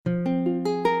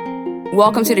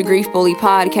Welcome to the Grief Bully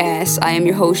Podcast. I am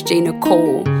your host, Jay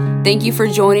Nicole. Thank you for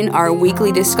joining our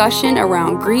weekly discussion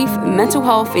around grief, mental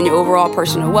health, and your overall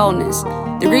personal wellness.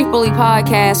 The Grief Bully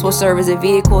Podcast will serve as a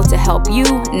vehicle to help you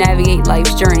navigate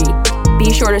life's journey.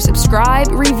 Be sure to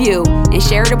subscribe, review, and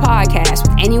share the podcast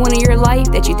with anyone in your life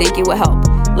that you think it will help.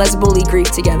 Let's bully grief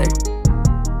together.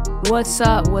 What's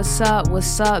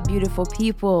up, beautiful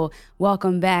people?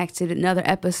 Welcome back to another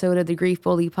episode of the Grief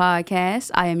Bully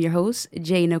Podcast. I am your host,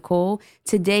 Jay Nicole.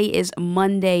 Today is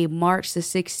Monday, March the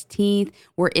 16th.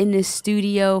 We're in the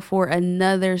studio for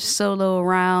another solo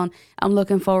round. I'm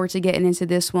looking forward to getting into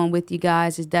this one with you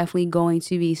guys. It's definitely going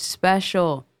to be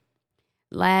special.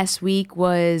 Last week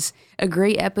was a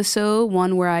great episode,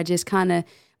 one where I just kind of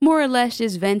more or less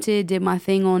just vented, did my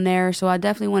thing on there. So I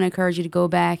definitely want to encourage you to go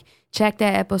back, check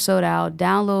that episode out,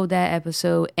 download that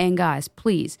episode, and guys,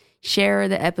 please share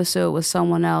the episode with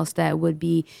someone else. That would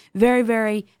be very,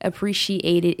 very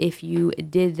appreciated if you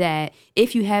did that.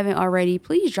 If you haven't already,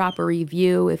 please drop a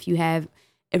review. If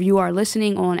you are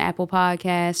listening on Apple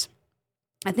Podcasts,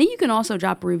 I think you can also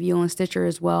drop a review on Stitcher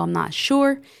as well. I'm not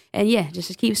sure. And yeah,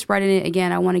 just keep spreading it.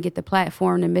 Again, I want to get the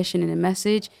platform, the mission, and the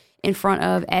message in front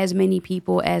of as many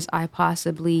people as I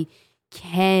possibly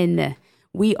can.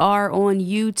 We are on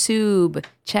YouTube.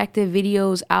 Check the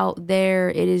videos out there.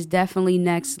 It is definitely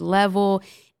next level.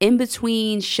 In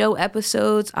between show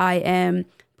episodes, I am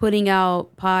putting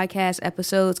out podcast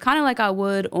episodes, kind of like I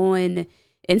would on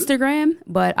Instagram,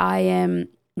 but I am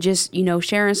just,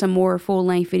 sharing some more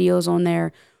full-length videos on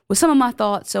there with some of my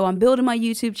thoughts. So I'm building my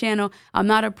YouTube channel. I'm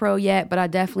not a pro yet, but I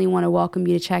definitely want to welcome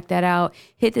you to check that out.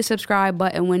 Hit the subscribe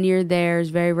button when you're there. It's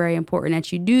very, very important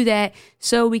that you do that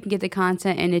so we can get the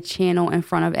content and the channel in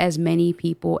front of as many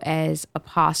people as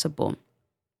possible.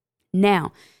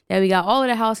 Now that we got all of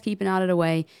the housekeeping out of the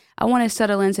way, I want to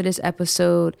settle into this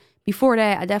episode. Before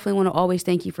that, I definitely want to always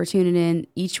thank you for tuning in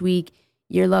each week.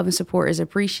 Your love and support is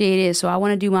appreciated. So I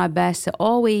want to do my best to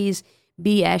always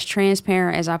be as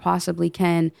transparent as I possibly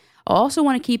can. I also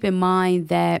want to keep in mind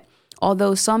that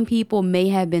although some people may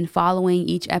have been following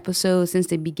each episode since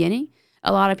the beginning,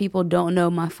 a lot of people don't know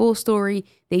my full story.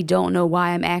 They don't know why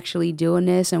I'm actually doing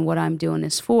this and what I'm doing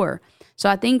this for. So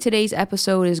I think today's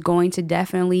episode is going to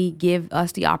definitely give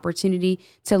us the opportunity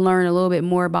to learn a little bit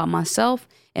more about myself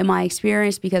and my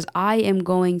experience, because I am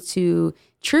going to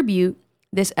dedicate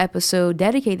this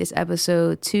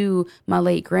episode to my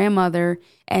late grandmother.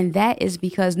 And that is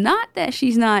because not that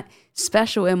she's not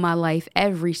special in my life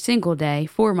every single day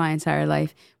for my entire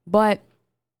life, but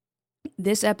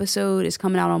this episode is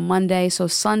coming out on Monday. So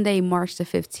Sunday, March the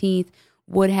 15th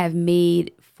would have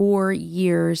made 4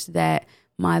 years that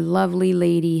my lovely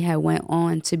lady had went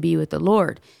on to be with the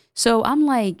Lord. So I'm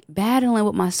like battling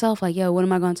with myself, like, yo, what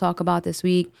am I going to talk about this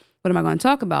week? What am I going to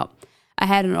talk about? I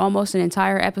had almost an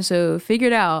entire episode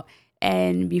figured out.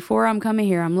 And before I'm coming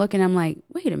here, I'm like,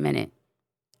 wait a minute.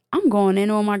 I'm going in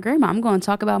on my grandma. I'm going to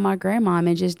talk about my grandma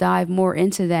and just dive more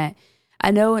into that.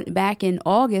 I know back in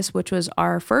August, which was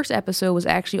our first episode, was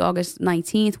actually August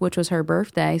 19th, which was her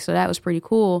birthday. So that was pretty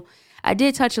cool. I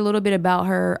did touch a little bit about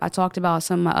her. I talked about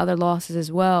some of my other losses as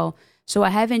well. So I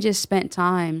haven't just spent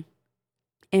time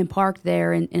and parked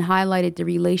there and highlighted the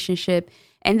relationship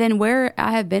and then where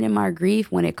I have been in my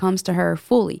grief when it comes to her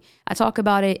fully. I talk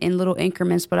about it in little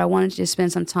increments, but I wanted to just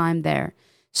spend some time there.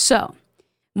 So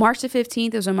March the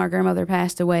 15th is when my grandmother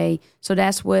passed away. So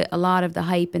that's what a lot of the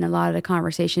hype and a lot of the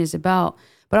conversation is about.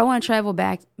 But I want to travel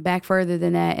back further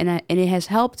than that. And it has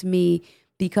helped me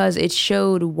because it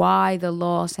showed why the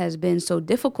loss has been so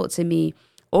difficult to me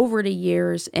over the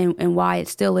years and why it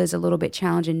still is a little bit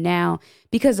challenging now,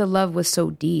 because the love was so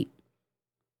deep.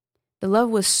 The love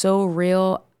was so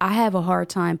real. I have a hard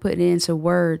time putting it into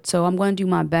words, so I'm going to do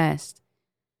my best.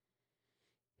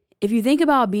 If you think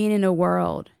about being in a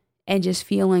world and just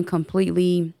feeling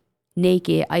completely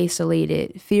naked,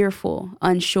 isolated, fearful,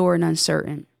 unsure, and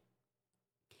uncertain,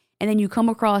 and then you come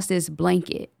across this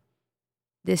blanket,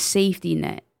 this safety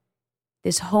net,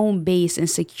 this home base and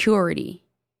security,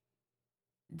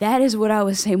 that is what I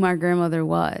would say my grandmother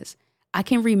was. I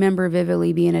can remember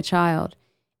vividly being a child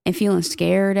and feeling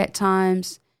scared at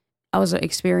times. I was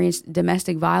experienced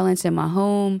domestic violence in my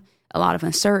home, a lot of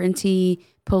uncertainty,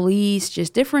 police,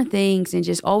 just different things, and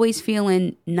just always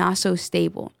feeling not so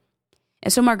stable.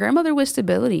 And so my grandmother was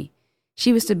stability.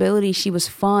 She was stability. She was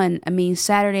fun. I mean,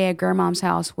 Saturday at grandmom's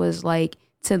house was like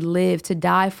to live, to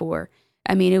die for.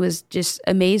 I mean, it was just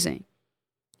amazing.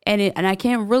 And I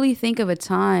can't really think of a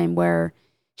time where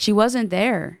she wasn't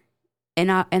there.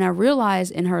 And I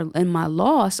realized in my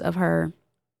loss of her,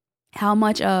 how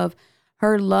much of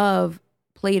her love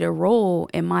played a role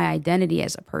in my identity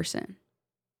as a person.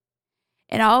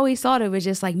 And I always thought it was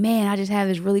just like, man, I just have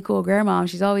this really cool grandma.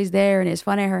 She's always there and it's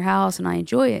fun at her house and I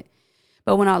enjoy it.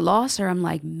 But when I lost her, I'm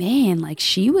like, man, like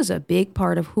she was a big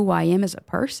part of who I am as a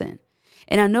person.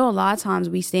 And I know a lot of times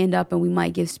we stand up and we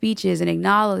might give speeches and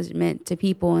acknowledgement to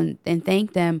people and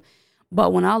thank them.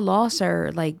 But when I lost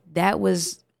her, like that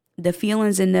was the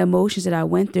feelings and the emotions that I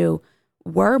went through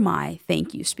were my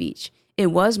thank you speech. It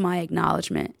was my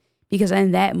acknowledgement because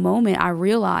in that moment, I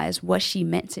realized what she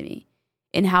meant to me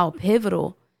and how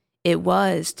pivotal it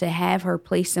was to have her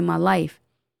placed in my life.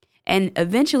 And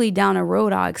eventually down the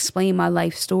road, I'll explain my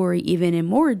life story even in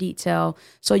more detail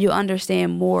so you'll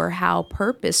understand more how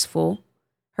purposeful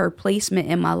her placement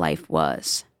in my life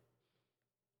was.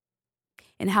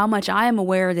 And how much I am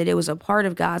aware that it was a part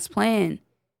of God's plan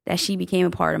that she became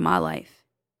a part of my life.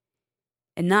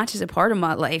 And not just a part of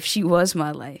my life, she was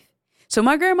my life. So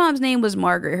my grandmom's name was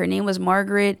Margaret. Her name was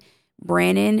Margaret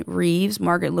Brannon Reeves,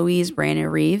 Margaret Louise Brannon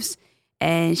Reeves.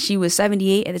 And she was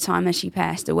 78 at the time that she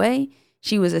passed away.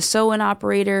 She was a sewing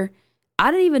operator.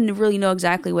 I didn't even really know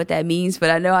exactly what that means, but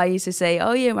I know I used to say,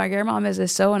 oh yeah, my grandmom is a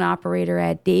sewing operator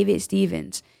at David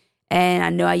Stevens. And I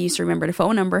know I used to remember the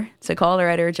phone number to call her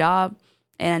at her job.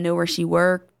 And I know where she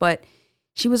worked, but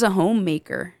she was a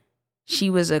homemaker. She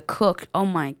was a cook. Oh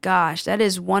my gosh, that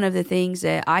is one of the things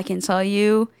that I can tell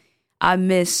you I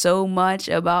miss so much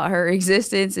about her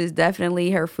existence is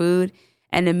definitely her food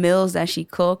and the meals that she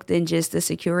cooked and just the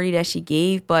security that she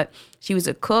gave. But she was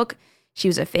a cook. She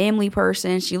was a family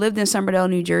person. She lived in Somerdale,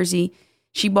 New Jersey.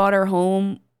 She bought her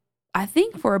home, I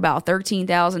think, for about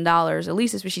 $13,000. At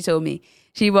least that's what she told me.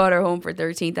 She bought her home for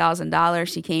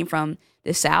 $13,000. She came from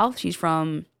the South. She's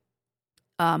from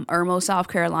Irmo, South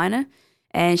Carolina.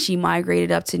 And she migrated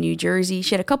up to New Jersey.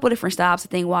 She had a couple of different stops, I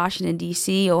think Washington,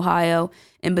 D.C., Ohio,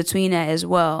 in between that as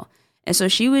well. And so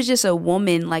she was just a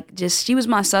woman, she was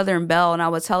my Southern belle. And I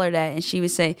would tell her that. And she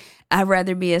would say, I'd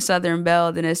rather be a Southern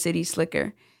belle than a city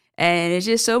slicker. And it's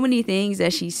just so many things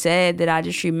that she said that I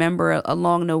just remember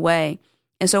along the way.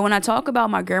 And so when I talk about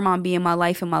my grandma being my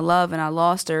life and my love and I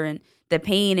lost her and the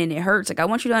pain and it hurts, like I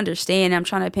want you to understand, I'm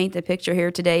trying to paint the picture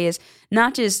here today is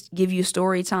not just give you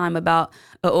story time about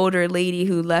an older lady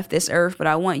who left this earth, but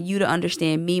I want you to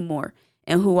understand me more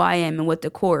and who I am and what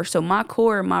the core. So my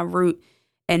core, my root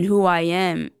and who I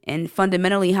am and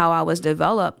fundamentally how I was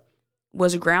developed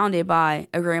was grounded by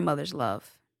a grandmother's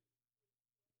love.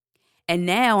 And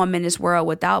now I'm in this world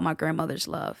without my grandmother's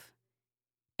love.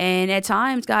 And at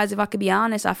times, guys, if I could be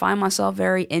honest, I find myself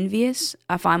very envious.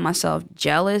 I find myself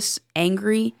jealous,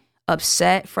 angry,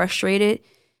 upset, frustrated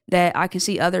that I can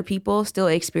see other people still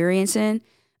experiencing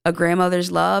a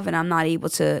grandmother's love and I'm not able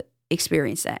to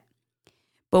experience that.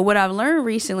 But what I've learned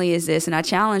recently is this, and I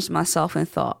challenged myself and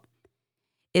thought,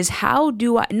 is how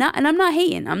do I, not, and I'm not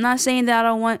hating. I'm not saying that I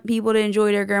don't want people to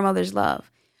enjoy their grandmother's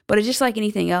love. But it's just like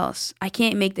anything else. I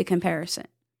can't make the comparison.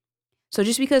 So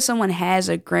just because someone has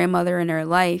a grandmother in their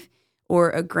life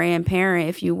or a grandparent,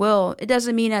 if you will, it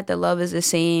doesn't mean that the love is the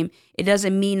same. It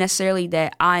doesn't mean necessarily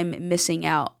that I'm missing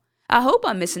out. I hope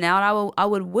I'm missing out. I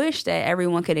would wish that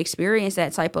everyone could experience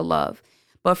that type of love.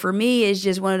 But for me, it's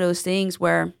just one of those things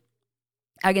where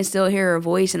I can still hear her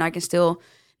voice and I can still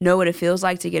know what it feels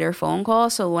like to get her phone call.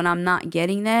 So when I'm not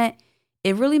getting that,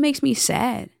 it really makes me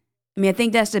sad. I mean, I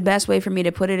think that's the best way for me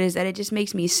to put it is that it just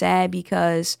makes me sad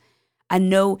because I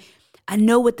know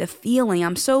what the feeling,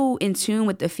 I'm so in tune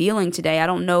with the feeling today. I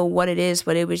don't know what it is,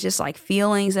 but it was just like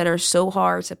feelings that are so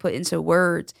hard to put into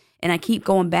words. And I keep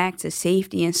going back to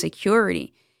safety and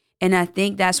security. And I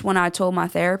think that's when I told my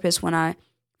therapist when I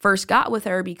first got with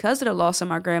her because of the loss of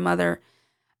my grandmother,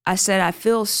 I said, I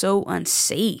feel so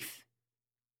unsafe.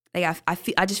 Like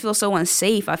I just feel so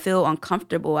unsafe. I feel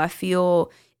uncomfortable. I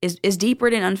feel it's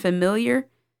deeper than unfamiliar.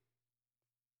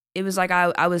 It was like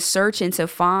I was searching to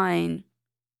find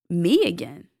me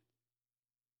again.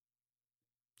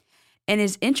 And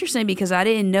it's interesting because I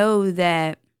didn't know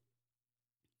that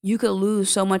you could lose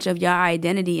so much of your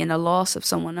identity in the loss of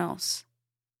someone else.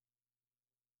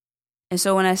 And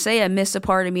so when I say I missed a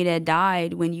part of me that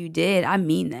died when you did, I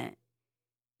mean that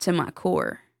to my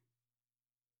core.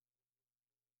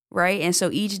 Right? And so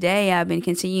each day I've been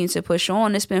continuing to push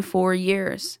on. It's been 4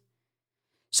 years.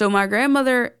 So my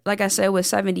grandmother, like I said, was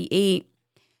 78.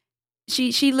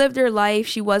 She lived her life.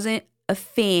 She wasn't a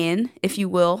fan, if you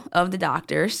will, of the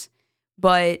doctors,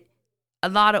 but a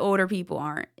lot of older people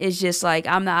aren't. It's just like,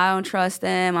 I don't trust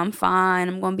them. I'm fine.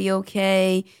 I'm going to be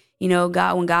okay. You know,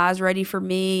 God, when God's ready for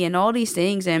me and all these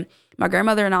things. And my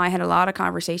grandmother and I had a lot of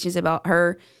conversations about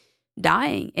her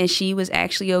dying and she was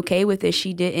actually okay with it.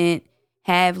 She didn't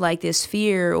have like this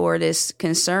fear or this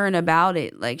concern about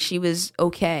it. Like she was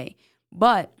okay,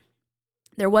 but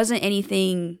there wasn't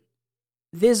anything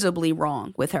visibly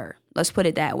wrong with her. Let's put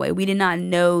it that way. We did not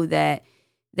know that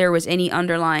there was any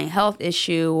underlying health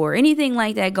issue or anything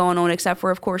like that going on, except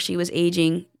for, of course, she was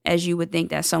aging as you would think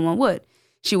that someone would.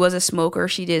 She was a smoker.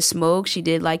 She did smoke. She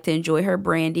did like to enjoy her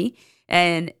brandy,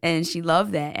 and she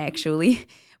loved that, actually.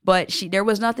 But there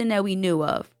was nothing that we knew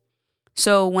of.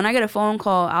 So when I get a phone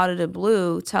call out of the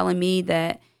blue telling me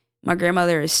that my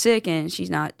grandmother is sick and she's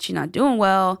not doing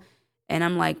well, and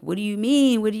I'm like, what do you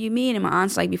mean? What do you mean? And my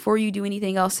aunt's like, before you do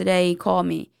anything else today, call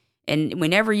me. And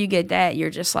whenever you get that, you're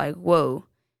just like, whoa,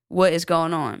 what is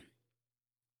going on?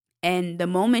 And the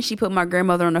moment she put my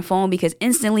grandmother on the phone, because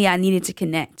instantly I needed to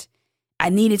connect. I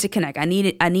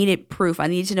needed proof. I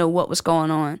needed to know what was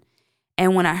going on.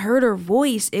 And when I heard her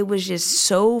voice, it was just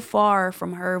so far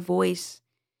from her voice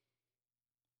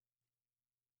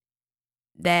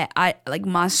that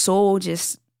my soul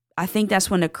just, I think that's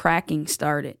when the cracking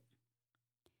started.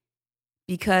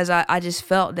 Because I just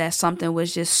felt that something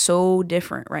was just so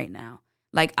different right now.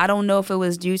 Like, I don't know if it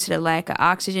was due to the lack of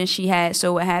oxygen she had.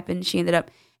 So what happened, she ended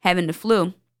up having the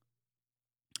flu.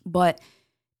 But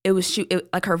it was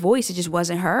like her voice, it just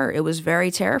wasn't her. It was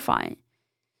very terrifying.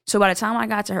 So by the time I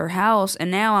got to her house, and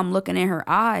now I'm looking in her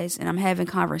eyes and I'm having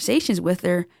conversations with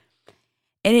her,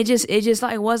 and it just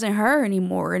like wasn't her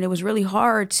anymore. And it was really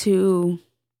hard to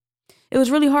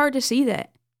see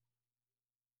that.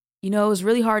 You know, it was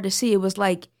really hard to see. It was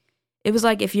like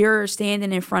if you're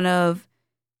standing in front of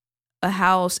a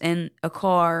house and a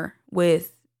car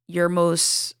with your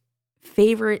most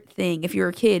favorite thing, if you're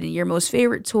a kid and your most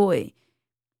favorite toy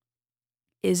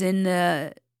is in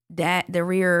the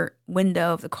rear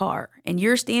window of the car, and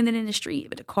you're standing in the street,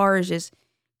 but the car is just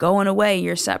going away,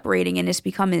 you're separating, and it's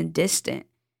becoming distant.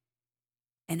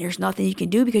 And there's nothing you can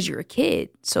do because you're a kid.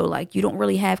 So, like, you don't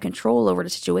really have control over the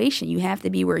situation. You have to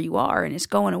be where you are, and it's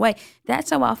going away. That's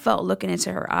how I felt looking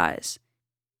into her eyes.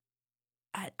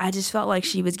 I just felt like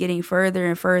she was getting further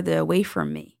and further away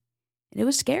from me. And it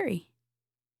was scary.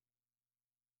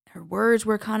 Her words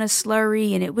were kind of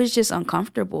slurry, and it was just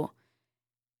uncomfortable.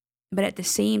 But at the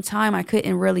same time, I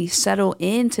couldn't really settle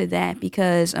into that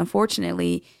because,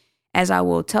 unfortunately, as I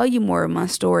will tell you more of my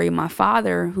story, my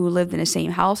father, who lived in the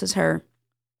same house as her,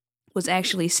 was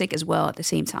actually sick as well at the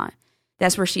same time.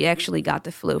 That's where she actually got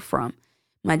the flu from,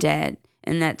 my dad.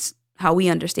 And that's how we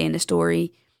understand the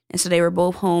story. And so they were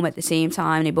both home at the same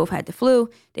time. They both had the flu.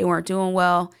 They weren't doing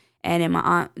well. And then my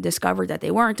aunt discovered that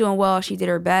they weren't doing well. She did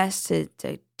her best to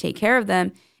take care of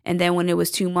them. And then when it was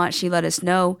too much, she let us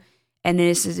know. And then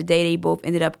this is the day they both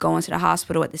ended up going to the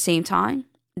hospital at the same time.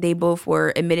 They both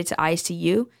were admitted to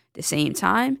ICU at the same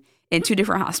time in 2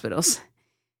 different hospitals.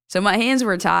 So my hands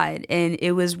were tied, and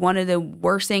it was one of the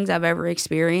worst things I've ever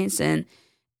experienced, and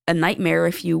a nightmare,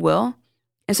 if you will.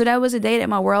 And so that was the day that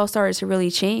my world started to really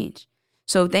change.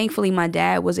 So thankfully, my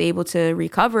dad was able to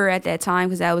recover at that time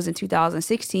because that was in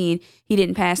 2016. He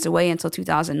didn't pass away until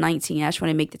 2019. I just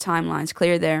want to make the timelines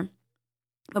clear there.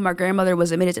 But my grandmother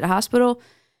was admitted to the hospital.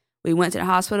 We went to the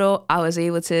hospital. I was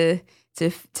able to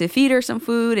feed her some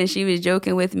food, and she was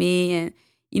joking with me, and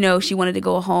you know, she wanted to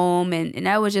go home, and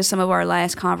that was just some of our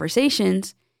last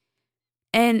conversations.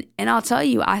 And I'll tell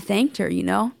you, I thanked her, you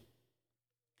know.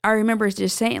 I remember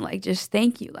just saying, like, just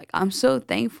thank you. Like, I'm so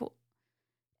thankful.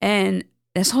 And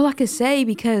that's all I could say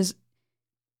because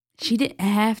she didn't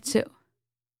have to.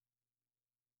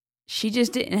 She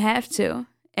just didn't have to.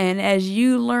 And as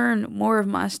you learn more of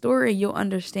my story, you'll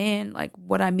understand, like,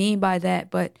 what I mean by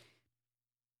that. But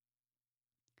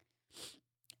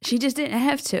she just didn't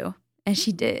have to. And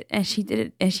she did. And she did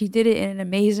it. And she did it in an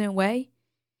amazing way.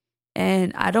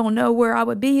 And I don't know where I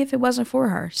would be if it wasn't for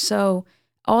her. So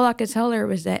all I could tell her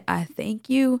was that I thank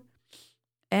you.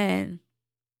 And,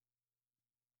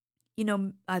 you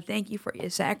know, I thank you for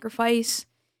your sacrifice.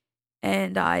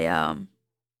 And I'm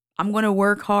going to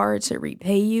work hard to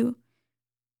repay you.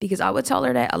 Because I would tell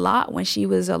her that a lot when she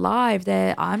was alive,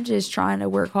 that I'm just trying to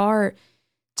work hard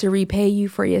to repay you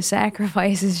for your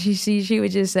sacrifices. She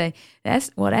would just say,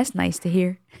 that's nice to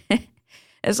hear.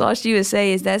 That's all she would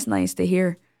say is that's nice to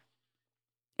hear.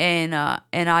 And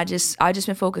I just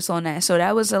been focused on that. So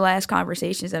that was the last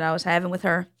conversations that I was having with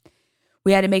her.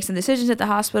 We had to make some decisions at the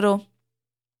hospital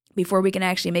before we can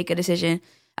actually make a decision.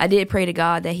 I did pray to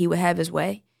God that he would have his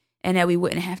way and that we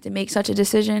wouldn't have to make such a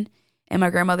decision. And my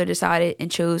grandmother decided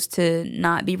and chose to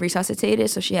not be resuscitated.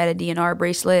 So she had a DNR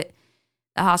bracelet.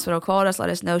 The hospital called us, let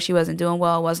us know she wasn't doing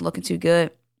well, wasn't looking too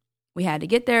good. We had to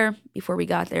get there. Before we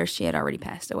got there, she had already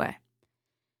passed away.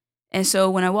 And so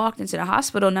when I walked into the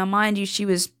hospital, now mind you, she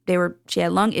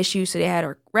had lung issues, so they had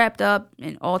her wrapped up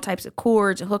and all types of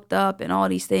cords and hooked up and all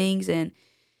these things. And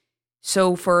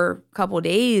so for a couple of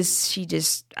days,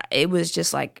 it was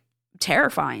just like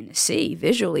terrifying to see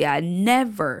visually. I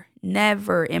never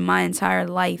in my entire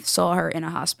life saw her in a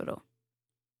hospital.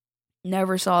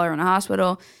 Never saw her in a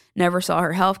hospital, never saw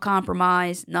her health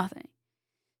compromised, nothing.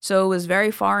 So it was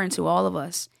very foreign to all of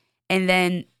us. And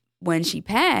then when she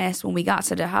passed, when we got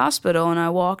to the hospital and I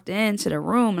walked into the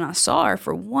room and I saw her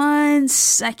for 1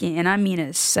 second, and I mean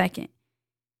a second,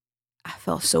 I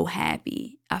felt so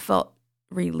happy. I felt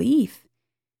relief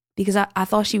because I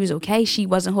thought she was okay. She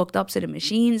wasn't hooked up to the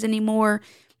machines anymore,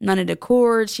 none of the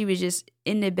cords. She was just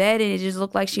in the bed and it just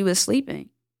looked like she was sleeping.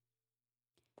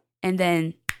 And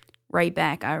then right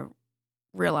back, I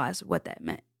realized what that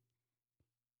meant.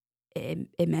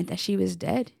 It meant that she was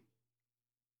dead.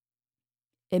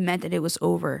 It meant that it was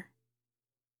over.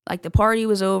 Like the party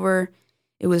was over.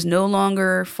 It was no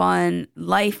longer fun.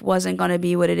 Life wasn't going to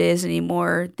be what it is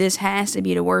anymore. This has to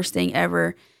be the worst thing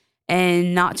ever.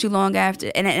 And not too long after,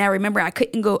 and I remember I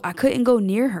couldn't go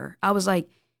near her. I was like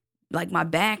my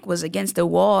back was against the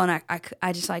wall, and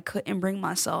I just like couldn't bring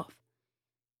myself.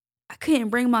 I couldn't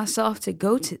bring myself to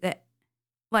go to that.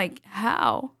 Like,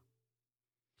 how?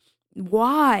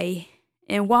 Why?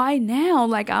 And why now?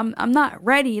 Like, I'm not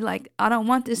ready. Like, I don't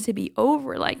want this to be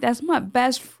over. Like, that's my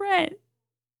best friend.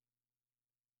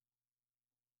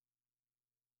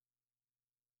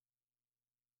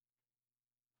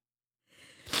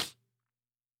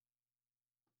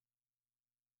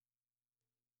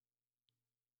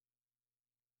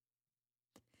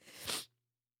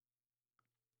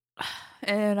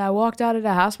 And I walked out of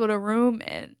the hospital room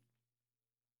and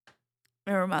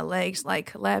I remember my legs like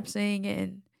collapsing,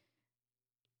 and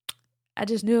I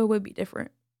just knew it would be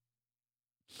different.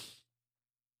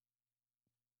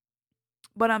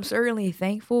 But I'm certainly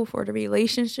thankful for the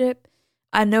relationship.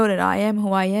 I know that I am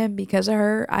who I am because of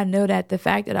her. I know that the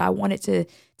fact that I wanted to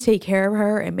take care of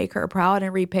her and make her proud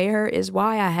and repay her is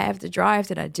why I have the drive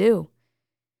that I do.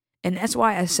 And that's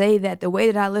why I say that the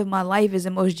way that I live my life is the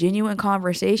most genuine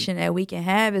conversation that we can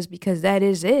have, is because that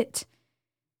is it.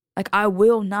 Like, I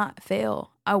will not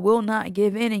fail. I will not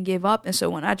give in and give up. And so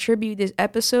when I tribute this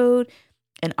episode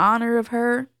in honor of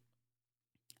her,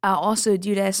 I also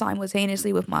do that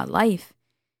simultaneously with my life.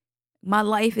 My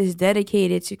life is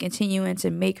dedicated to continuing to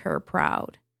make her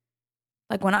proud.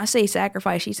 Like, when I say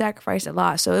sacrifice, she sacrificed a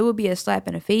lot. So it would be a slap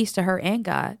in the face to her and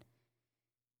God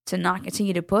to not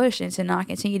continue to push and to not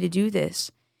continue to do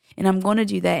this. And I'm going to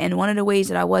do that. And one of the ways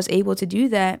that I was able to do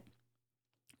that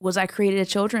was I created a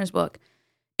children's book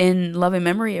in loving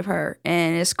memory of her.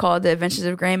 And it's called The Adventures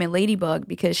of Graham and Ladybug,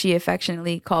 because she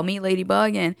affectionately called me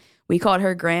Ladybug and we called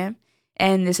her Graham.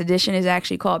 And this edition is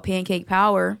actually called Pancake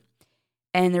Power.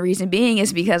 And the reason being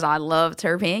is because I loved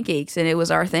her pancakes and it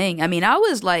was our thing. I mean, I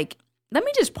was like, let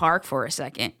me just park for a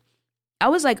second. I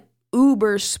was like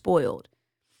uber spoiled.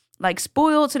 Like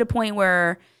spoiled to the point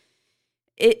where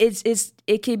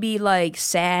it could be like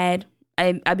sad.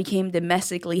 I became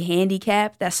domestically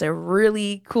handicapped. That's a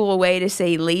really cool way to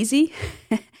say lazy.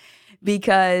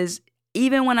 Because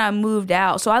even when I moved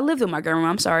out, so I lived with my grandma.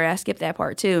 I'm sorry, I skipped that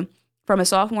part too. From a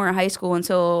sophomore in high school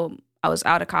until I was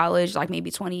out of college, like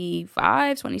maybe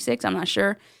 25, 26, I'm not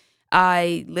sure.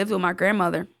 I lived with my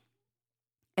grandmother.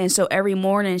 And so every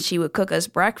morning she would cook us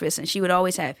breakfast, and she would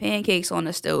always have pancakes on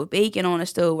the stove, bacon on the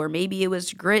stove, or maybe it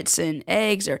was grits and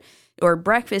eggs or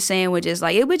breakfast sandwiches.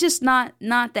 Like, it was just not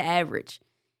the average.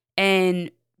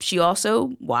 And she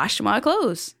also washed my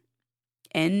clothes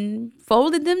and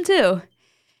folded them too.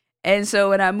 And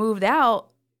so when I moved out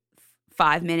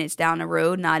 5 minutes down the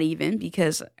road, not even,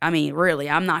 because I mean, really,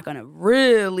 I'm not going to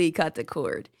really cut the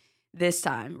cord this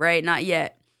time, right? Not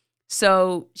yet.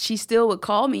 So she still would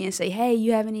call me and say, hey,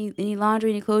 you have any laundry,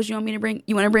 any clothes you want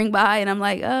to bring by? And I'm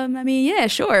like, I mean, yeah,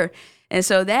 sure. And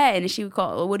so and she would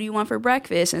call, well, what do you want for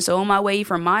breakfast? And so on my way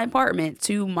from my apartment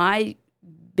to my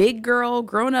big girl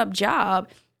grown up job,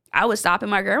 I would stop at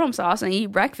my grandma's house and eat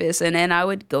breakfast. And then I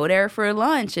would go there for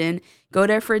lunch and go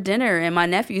there for dinner. And my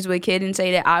nephews would kid and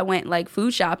say that I went like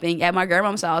food shopping at my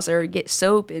grandma's house or get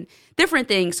soap and different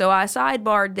things. So I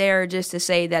sidebarred there just to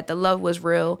say that the love was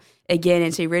real again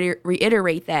and to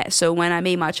reiterate that. So when I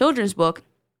made my children's book,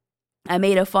 I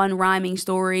made a fun rhyming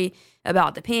story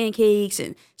about the pancakes,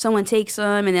 and someone takes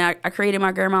them, and then I created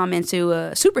my grandma into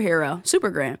a superhero, Super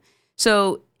Graham.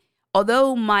 So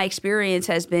although my experience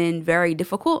has been very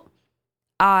difficult,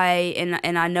 I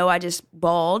know I just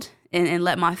bawled and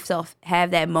let myself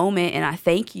have that moment, and I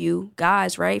thank you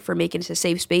guys, right, for making this a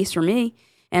safe space for me.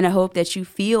 And I hope that you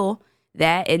feel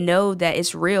that and know that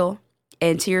it's real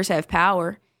and tears have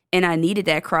power. And I needed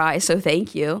that cry, so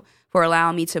thank you for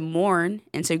allowing me to mourn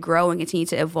and to grow and continue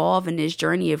to evolve in this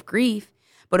journey of grief.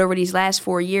 But over these last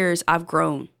 4 years, I've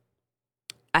grown.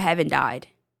 I haven't died.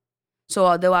 So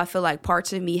although I feel like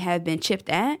parts of me have been chipped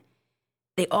at,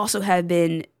 they also have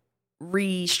been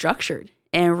restructured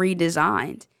and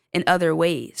redesigned in other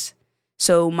ways.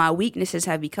 So my weaknesses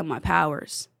have become my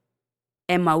powers,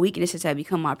 and my weaknesses have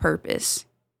become my purpose.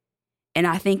 And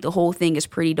I think the whole thing is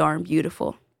pretty darn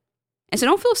beautiful. And so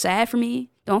don't feel sad for me.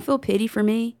 Don't feel pity for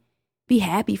me. Be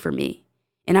happy for me.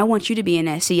 And I want you to be in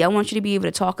that seat. I want you to be able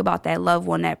to talk about that loved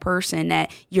one, that person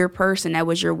that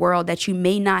was your world that you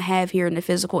may not have here in the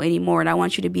physical anymore. And I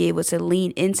want you to be able to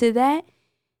lean into that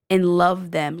and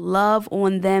love them. Love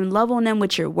on them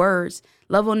with your words.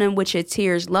 Love on them with your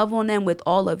tears. Love on them with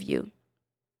all of you.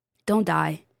 Don't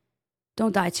die.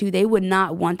 Don't die too. They would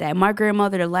not want that. My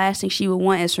grandmother, the last thing she would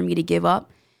want is for me to give up,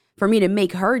 for me to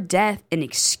make her death an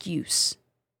excuse.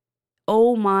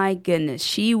 Oh my goodness.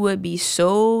 She would be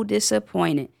so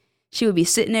disappointed. She would be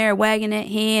sitting there wagging that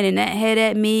hand and that head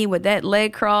at me with that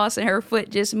leg crossed and her foot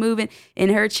just moving in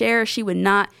her chair. She would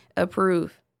not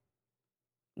approve.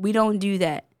 We don't do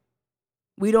that.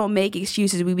 We don't make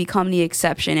excuses. We become the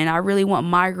exception. And I really want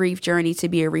my grief journey to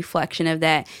be a reflection of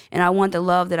that. And I want the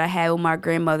love that I had with my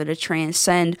grandmother to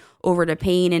transcend over the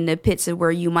pain and the pits of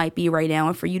where you might be right now.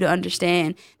 And for you to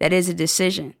understand that is a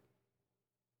decision.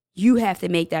 You have to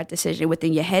make that decision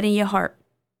within your head and your heart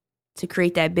to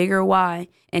create that bigger why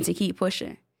and to keep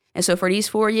pushing. And so for these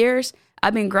 4 years,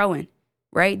 I've been growing,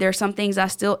 right? There are some things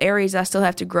areas I still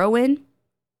have to grow in.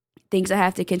 Things I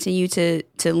have to continue to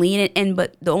lean in.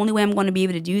 But the only way I'm going to be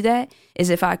able to do that is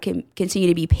if I can continue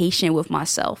to be patient with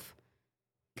myself.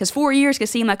 Because 4 years can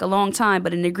seem like a long time,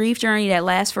 but in the grief journey that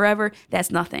lasts forever,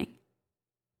 that's nothing.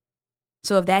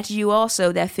 So if that's you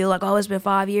also that feel like, oh, it's been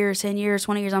 5 years, 10 years,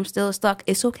 20 years, I'm still stuck,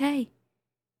 it's okay.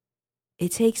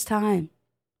 It takes time.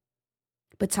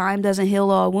 But time doesn't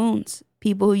heal all wounds.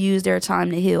 People who use their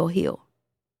time to heal.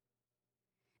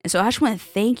 And so I just want to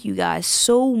thank you guys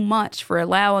so much for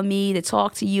allowing me to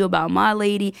talk to you about my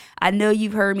lady. I know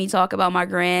you've heard me talk about my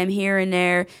gram here and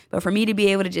there, but for me to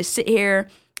be able to just sit here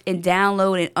and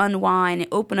download and unwind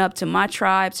and open up to my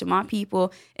tribe, to my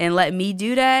people, and let me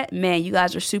do that, man, you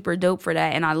guys are super dope for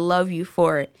that, and I love you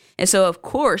for it. And so, of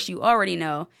course, you already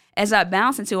know, as I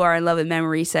bounce into our In Love and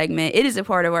Memory segment, it is a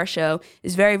part of our show.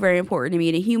 It's very, very important to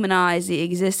me to humanize the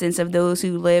existence of those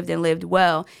who lived and lived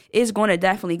well. It's going to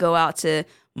definitely go out to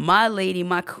my lady,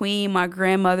 my queen, my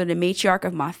grandmother, the matriarch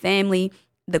of my family,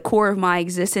 the core of my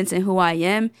existence and who I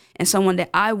am, and someone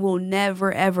that I will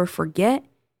never, ever forget.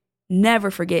 Never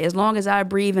forget. As long as I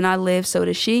breathe and I live, so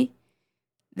does she.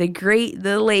 The great,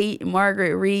 the late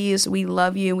Margaret Reeves, we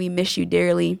love you and we miss you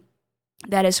dearly.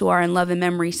 That is who our In Love and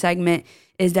Memory segment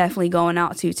is definitely going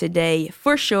out to today,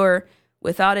 for sure,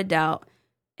 without a doubt.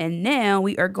 And now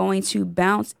we are going to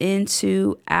bounce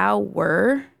into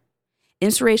our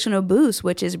inspirational boost,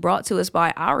 which is brought to us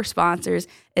by our sponsors,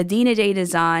 Adina J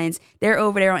Designs. They're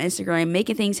over there on Instagram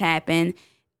making things happen.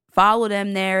 Follow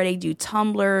them there. They do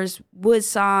tumblers, wood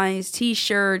signs,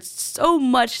 t-shirts, so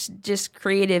much just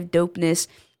creative dopeness.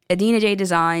 Adina J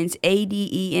Designs,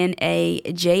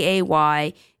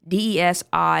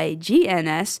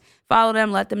 ADENAJAYDESIGNS. Follow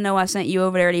them. Let them know I sent you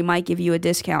over there. They might give you a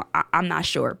discount. I'm not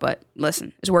sure, but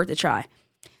listen, it's worth a try.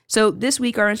 So this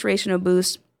week, our inspirational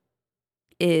boost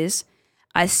is,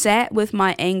 I sat with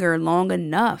my anger long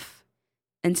enough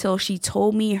until she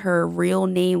told me her real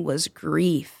name was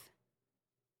grief.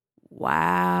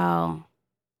 Wow.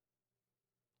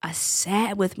 I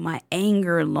sat with my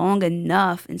anger long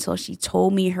enough until she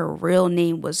told me her real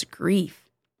name was grief.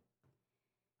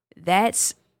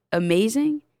 That's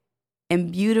amazing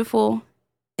and beautiful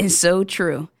and so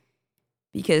true,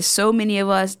 because so many of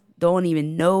us don't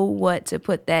even know what to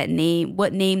put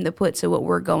what name to put to what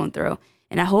we're going through.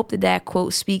 And I hope that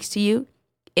quote speaks to you,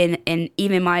 and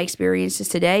even my experiences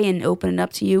today and opening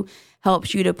up to you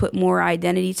helps you to put more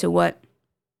identity to what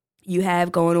you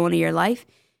have going on in your life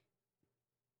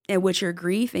and with your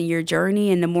grief and your journey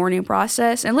and the mourning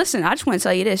process. And listen, I just want to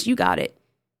tell you this, you got it.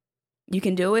 You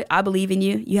can do it. I believe in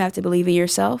you. You have to believe in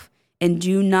yourself, and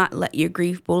do not let your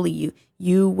grief bully you.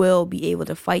 You will be able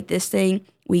to fight this thing.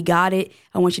 We got it.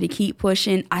 I want you to keep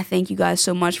pushing. I thank you guys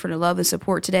so much for the love and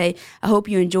support today. I hope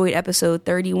you enjoyed episode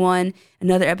 31,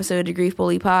 another episode of the Grief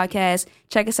Bully Podcast.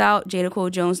 Check us out,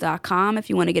 JadaColeJones.com, if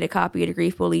you want to get a copy of the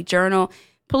Grief Bully Journal.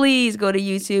 Please go to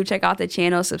YouTube, check out the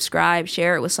channel, subscribe,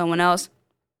 share it with someone else.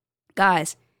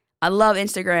 Guys, I love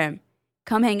Instagram.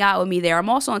 Come hang out with me there. I'm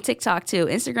also on TikTok too.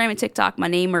 Instagram and TikTok, my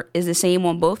name is the same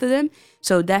on both of them.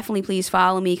 So definitely please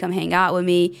follow me. Come hang out with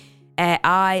me at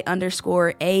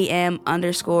I_AM_J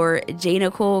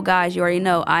Nicole. Guys, you already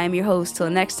know I am your host. Till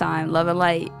next time, love and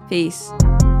light. Peace.